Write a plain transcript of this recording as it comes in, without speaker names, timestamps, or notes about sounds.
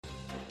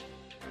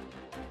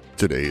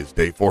Today is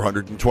day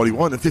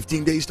 421 of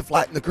 15 days to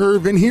flatten the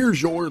curve, and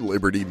here's your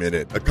Liberty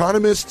Minute.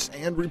 Economists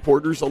and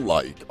reporters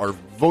alike are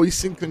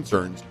voicing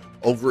concerns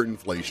over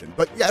inflation.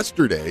 But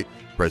yesterday,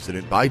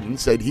 President Biden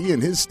said he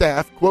and his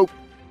staff, quote,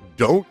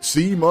 don't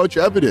see much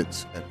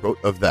evidence, end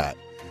quote, of that.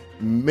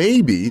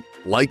 Maybe,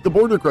 like the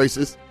border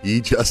crisis,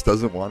 he just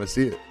doesn't want to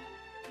see it.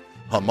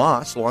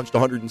 Hamas launched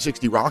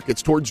 160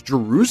 rockets towards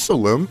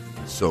Jerusalem.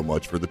 So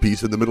much for the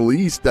peace in the Middle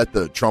East that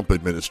the Trump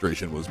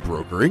administration was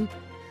brokering.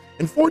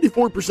 And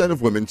 44%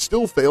 of women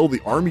still fail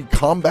the Army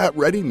combat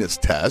readiness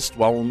test,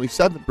 while only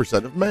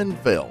 7% of men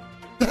fail.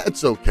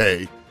 That's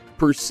okay.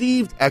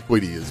 Perceived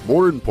equity is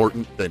more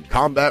important than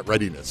combat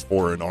readiness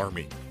for an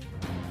army.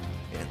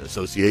 And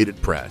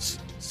Associated Press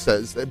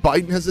says that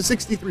Biden has a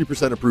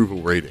 63%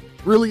 approval rating.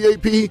 Really,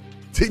 AP?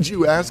 Did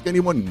you ask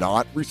anyone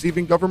not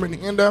receiving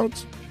government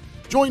handouts?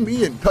 Join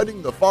me in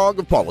cutting the fog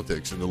of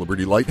politics in the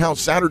Liberty Lighthouse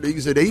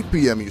Saturdays at 8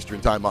 p.m.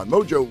 Eastern Time on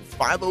Mojo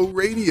 50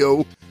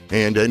 Radio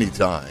and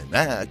anytime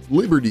at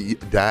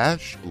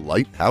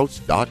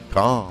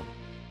liberty-lighthouse.com.